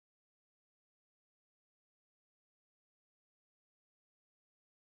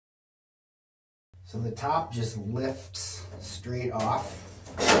So the top just lifts straight off.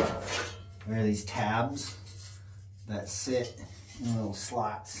 There are these tabs that sit in little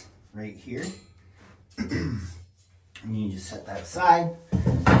slots right here. And you just set that aside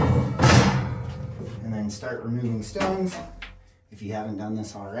and then start removing stones. If you haven't done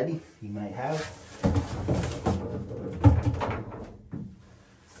this already, you might have.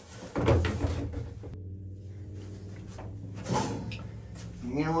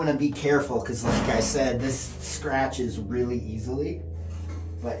 You're gonna want to be careful because, like I said, this scratches really easily.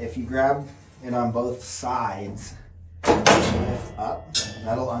 But if you grab it on both sides and lift up,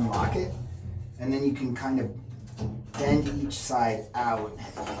 that'll unlock it. And then you can kind of bend each side out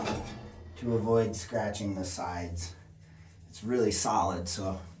to avoid scratching the sides. It's really solid,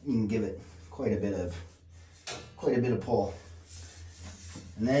 so you can give it quite a bit of pull.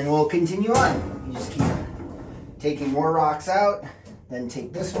 And then we'll continue on. You just keep taking more rocks out. Then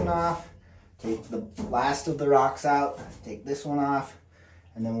take this one off, take the last of the rocks out, take this one off,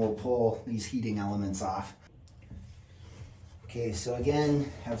 and then we'll pull these heating elements off. Okay, so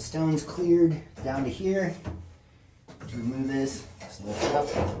again, have stones cleared down to here. To remove this, just lift up,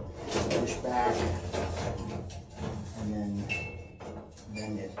 push back, and then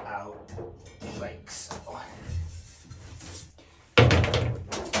bend it out like so.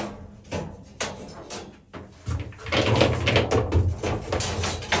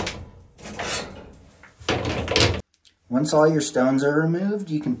 Once all your stones are removed,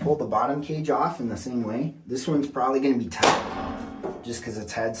 you can pull the bottom cage off in the same way. This one's probably going to be tight just because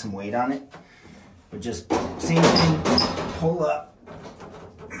it's had some weight on it. But just same thing, pull up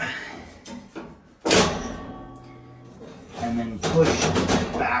and then push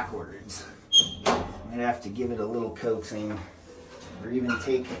backwards. Might have to give it a little coaxing or even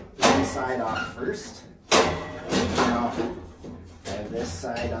take one side off first. Now I have this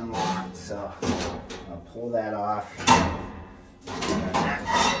side unlocked, so I'll pull that off, and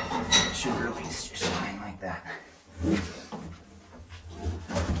that should release just fine like that.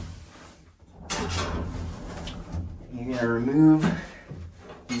 You're going to remove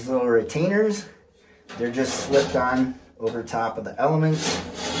these little retainers. They're just slipped on over top of the elements.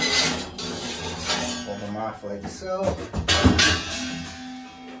 Pull them off like so.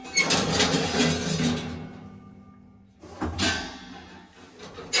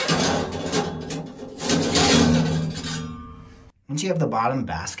 Once you have the bottom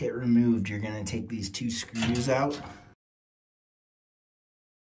basket removed, you're going to take these two screws out. So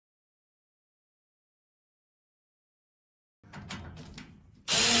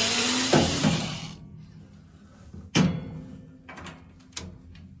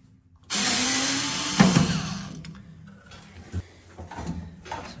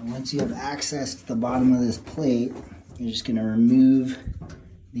once you have access to the bottom of this plate, you're just going to remove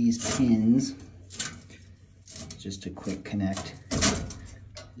these pins. Just a quick connect.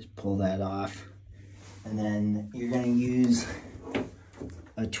 Just pull that off. And then you're going to use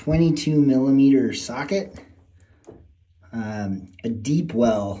a 22mm socket. A deep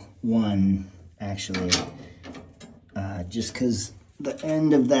well one, actually. Just because the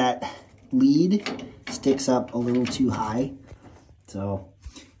end of that lead sticks up a little too high. So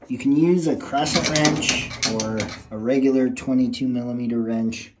you can use a crescent wrench or a regular 22mm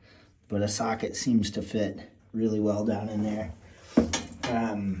wrench, but a socket seems to fit really well down in there.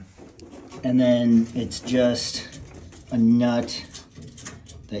 And then it's just a nut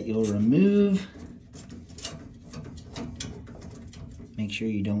that you'll remove. Make sure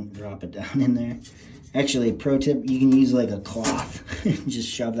you don't drop it down in there. Actually, pro tip, you can use like a cloth. Just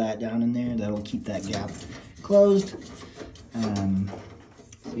shove that down in there. That'll keep that gap closed. So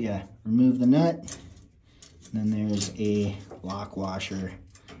yeah, remove the nut. And then there's a lock washer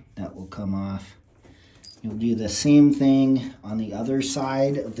that will come off. You'll do the same thing on the other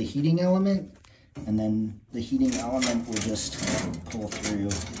side of the heating element, and then the heating element will just pull through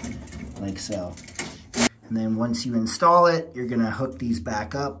like so. And then once you install it, you're gonna hook these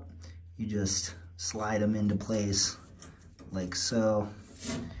back up. You just slide them into place like so.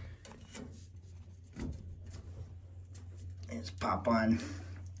 Just pop on,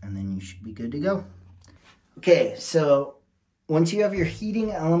 and then you should be good to go. Okay, so once you have your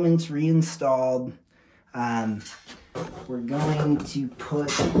heating elements reinstalled, we're going to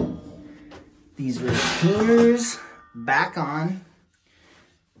put these retainers back on.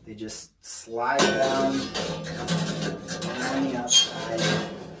 They just slide down on the outside.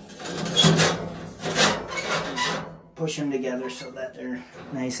 Push them together so that they're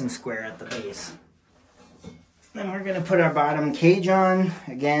nice and square at the base. Then we're going to put our bottom cage on.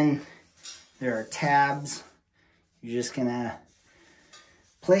 Again, there are tabs. You're just going to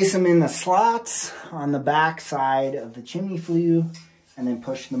place them in the slots on the back side of the chimney flue, and then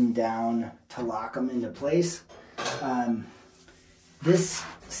push them down to lock them into place. This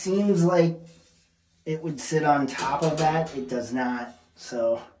seems like it would sit on top of that. It does not.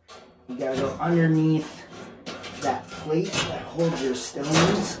 So you gotta go underneath that plate that holds your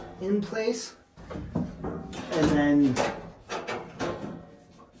stones in place, and then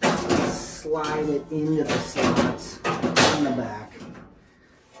slide it into the slots on the back.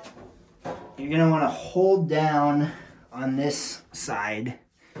 You're gonna wanna hold down on this side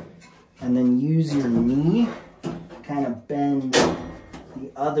and then use your knee, kind of bend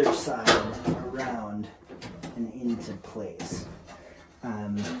the other side around and into place.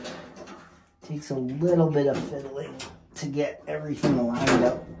 Takes a little bit of fiddling to get everything lined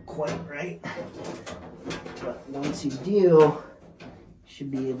up quite right, but once you do, you should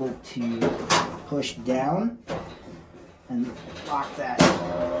be able to push down and lock that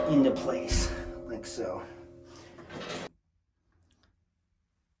into place like so.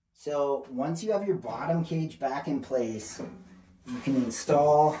 So once you have your bottom cage back in place, you can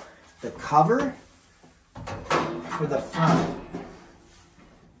install the cover for the front.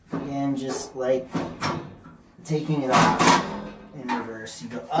 Again, just like taking it off in reverse. You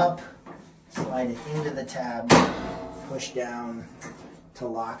go up, slide it into the tab, push down to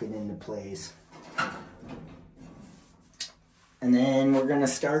lock it into place. And then we're gonna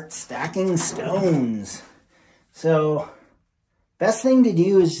start stacking stones. So best thing to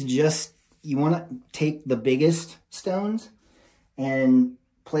do is just, you wanna take the biggest stones and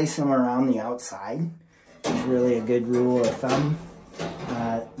place them around the outside. It's really a good rule of thumb.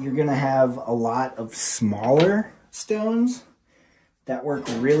 You're gonna have a lot of smaller stones that work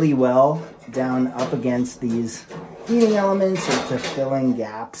really well down up against these heating elements or to fill in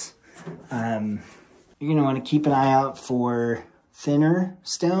gaps. You're gonna wanna keep an eye out for thinner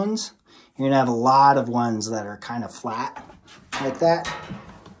stones. You're gonna have a lot of ones that are kind of flat like that.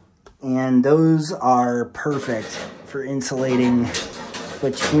 And those are perfect for insulating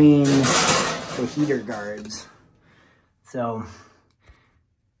between the heater guards. So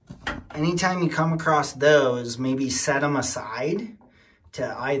anytime you come across those, maybe set them aside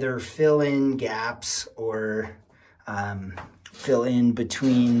to either fill in gaps or fill in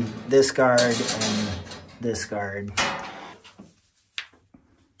between this guard and this guard.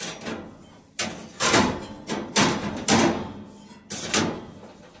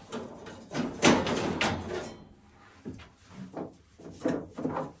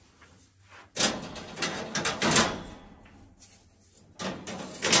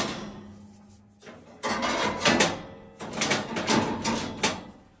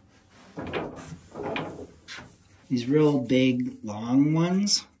 These real big, long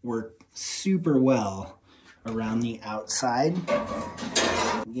ones work super well around the outside.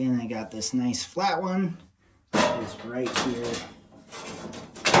 Again, I got this nice flat one just right here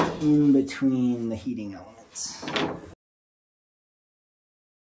in between the heating elements.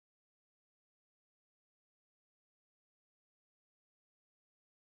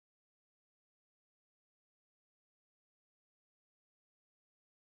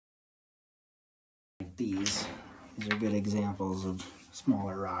 Like these are good examples of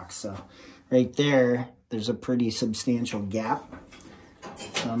smaller rocks. So right there, there's a pretty substantial gap.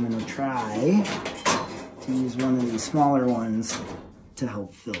 So I'm gonna try to use one of these smaller ones to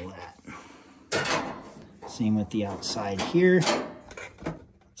help fill that. Same with the outside here.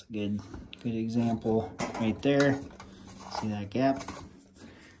 It's a good example right there. See that gap?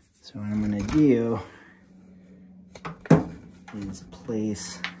 So what I'm gonna do is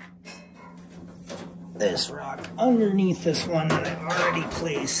place this rock underneath this one that I've already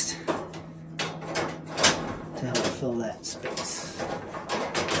placed to help fill that space.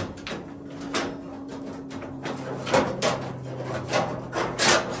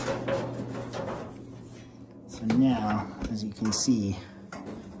 So now, as you can see,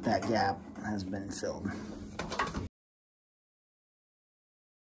 that gap has been filled.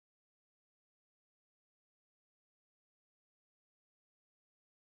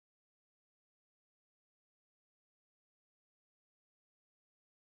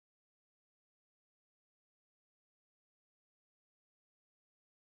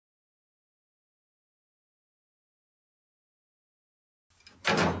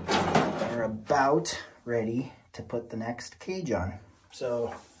 We're about ready to put the next cage on.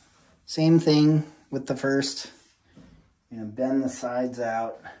 So same thing with the first. I'm gonna bend the sides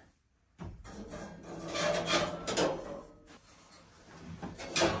out.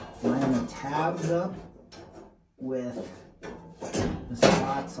 Line the tabs up with the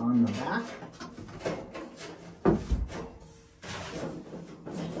slots on the back.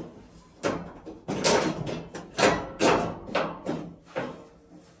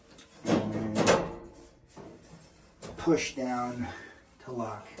 push down to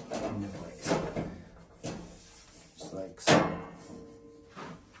lock into place. Just like so.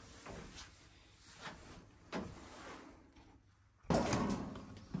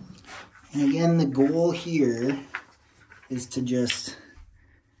 And again, the goal here is to just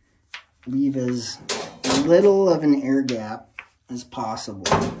leave as little of an air gap as possible,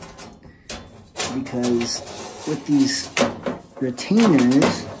 because with these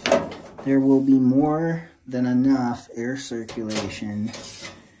retainers, there will be more than enough air circulation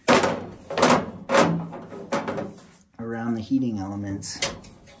around the heating elements.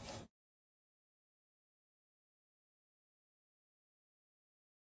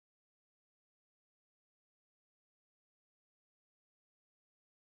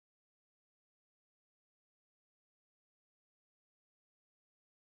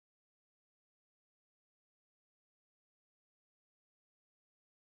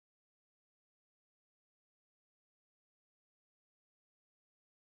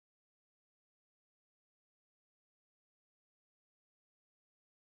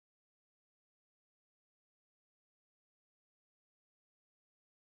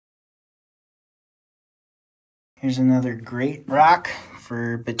 Here's another great rock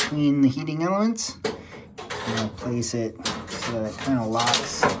for between the heating elements. I'm going to place it so that it kind of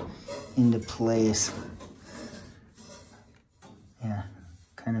locks into place. Yeah,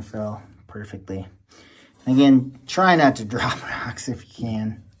 kind of fell perfectly. Again, try not to drop rocks if you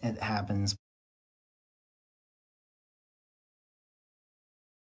can. It happens.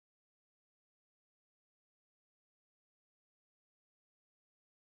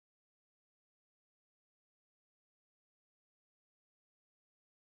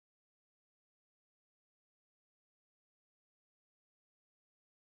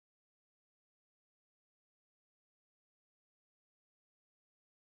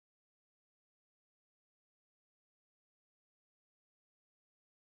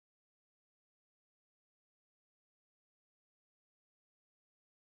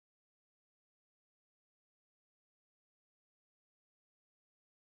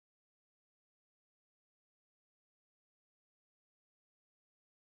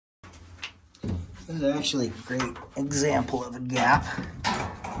 This is actually a great example of a gap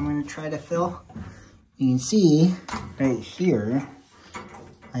I'm going to try to fill. You can see right here,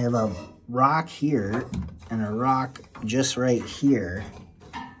 I have a rock here and a rock just right here.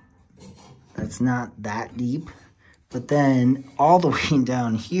 That's not that deep. But then all the way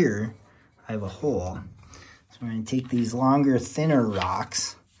down here, I have a hole. So I'm going to take these longer, thinner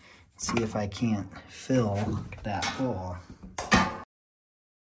rocks and see if I can't fill that hole.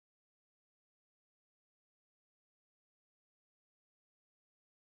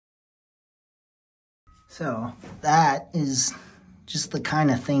 So that is just the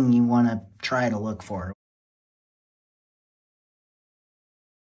kind of thing you want to try to look for.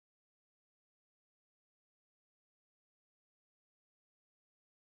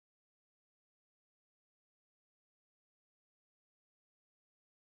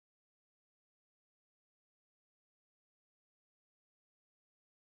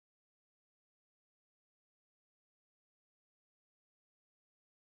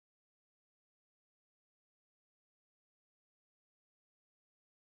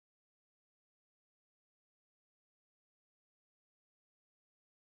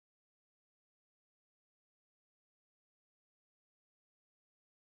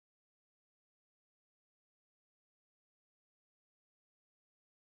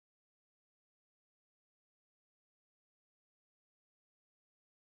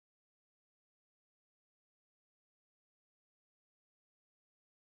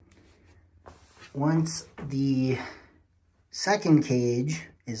 Once the second cage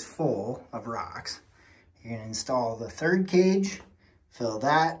is full of rocks, you're going to install the third cage, fill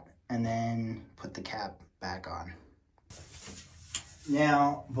that, and then put the cap back on.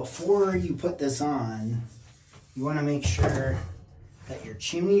 Now, before you put this on, you want to make sure that your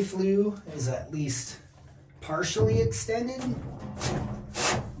chimney flue is at least partially extended,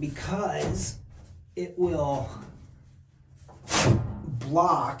 because it will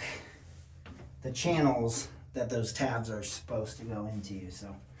block the channels that those tabs are supposed to go into.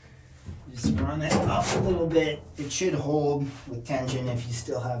 So just run it up a little bit. It should hold with tension if you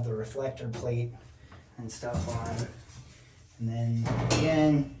still have the reflector plate and stuff on. And then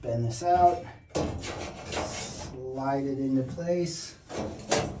again, bend this out, slide it into place.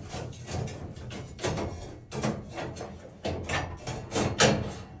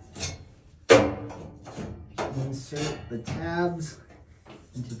 Insert the tabs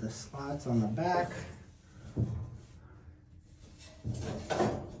into the slots on the back.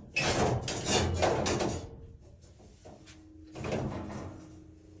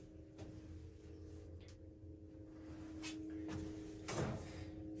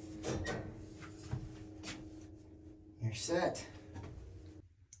 set.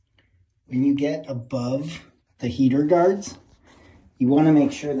 When you get above the heater guards, you want to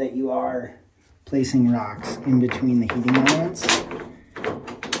make sure that you are placing rocks in between the heating elements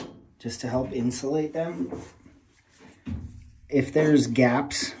just to help insulate them. If there's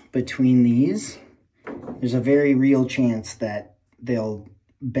gaps between these, there's a very real chance that they'll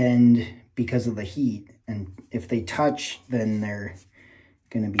bend because of the heat, and if they touch, then they're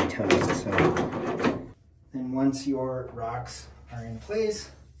going to be toast. So then once your rocks are in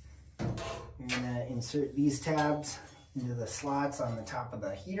place, you're going to insert these tabs into the slots on the top of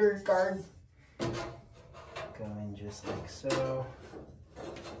the heater guard. Go in just like so.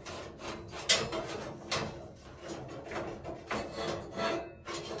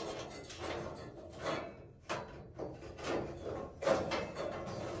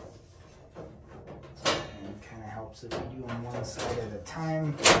 If you do on one side at a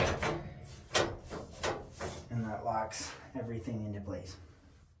time, and that locks everything into place.